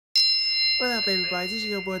What up, everybody? This is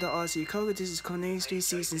your boy, the RC Coca. This is Coronation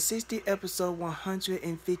season 60, episode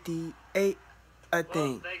 158, I think.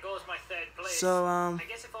 Well, there goes my third place. So, I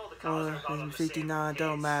guess if all the cars are about on the 59 same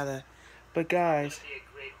don't pace, matter. But guys, be a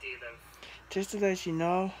great deal of, just to let you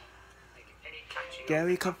know, any catching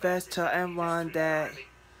Gary up confessed to everyone that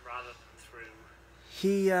rather than through.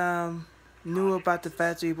 he knew about the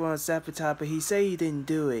factory being sabotaged, but he said he didn't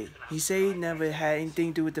do it. He said he never had anything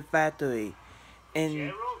to do with the factory,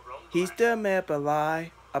 and he still made up a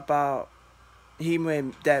lie about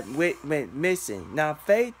that went missing. Now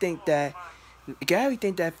Faye think that Gary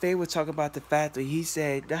think that Faye was talking about the factory. He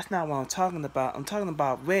said that's not what I'm talking about. I'm talking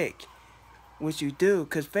about Rick, which you do,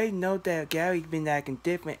 cause Faye know that Gary been acting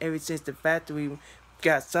different ever since the factory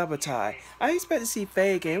got sabotaged. I expect to see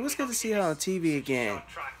Faye again. It was good to see her on TV again.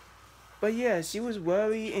 But yeah, she was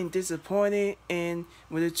worried and disappointed, and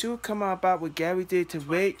when the truth come out about what Gary did to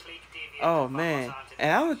Rick, oh man.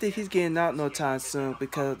 And I don't think he's getting out no time soon,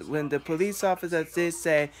 because when the police officer did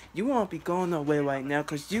say, you won't be going nowhere right now,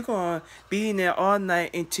 because you're going to be in there all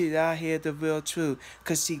night until I hear the real truth,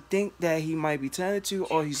 because she think that he might be telling the truth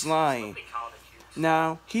or he's lying.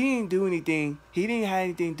 Now, he didn't do anything. He didn't have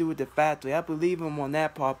anything to do with the factory. I believe him on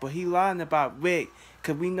that part, but he lying about Rick,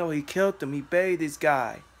 because we know he killed him. He buried this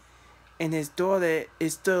guy. And his daughter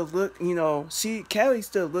is still Kelly's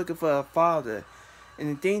still looking for her father. And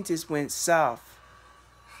the thing just went south.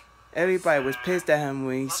 Everybody was pissed at him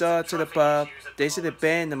when he saw her to the pub. They should have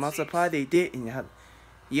banned him. I'm surprised they didn't.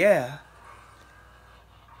 Yeah.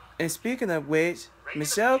 And speaking of which,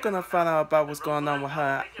 Michelle gonna find out about what's going on with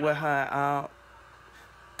her.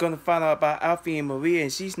 Gonna find out about Alfie and Maria,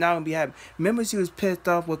 and she's not gonna be happy. Remember, she was pissed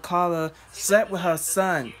off with Carla slept with her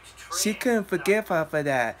son. She couldn't forgive her for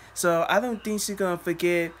that. So I don't think she's gonna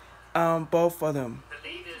forgive both of them.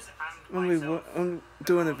 When we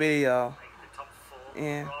doing the video.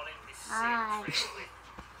 Yeah. Hi.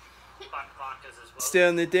 Still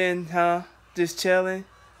in the den, huh? Just chilling.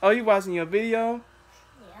 Oh, you watching your video?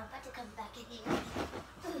 Yeah, I'm about to come back in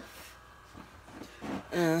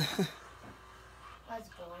here. I was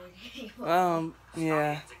bored.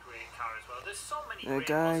 Yeah.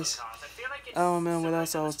 Guys, I don't remember what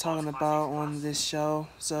else I was talking about on this show.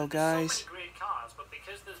 So, guys.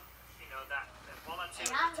 And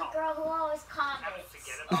I'm the girl who always comments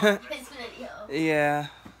this video. Yeah,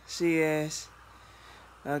 she is.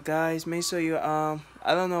 Guys, make sure you, I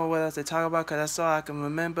don't know what else to talk about, because that's all I can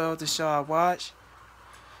remember the show I watched.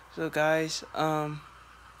 So, guys,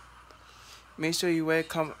 make sure you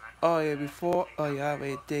oh, yeah, I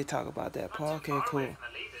already did talk about that part. Okay, cool.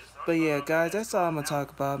 But yeah, guys, that's all I'm going to talk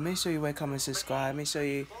about. Make sure you comment, subscribe. Make sure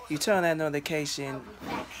you turn on that notification.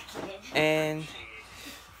 And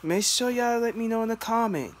make sure y'all let me know in the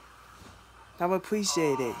comment. I would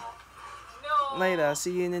appreciate it. Later, I'll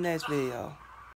see you in the next video.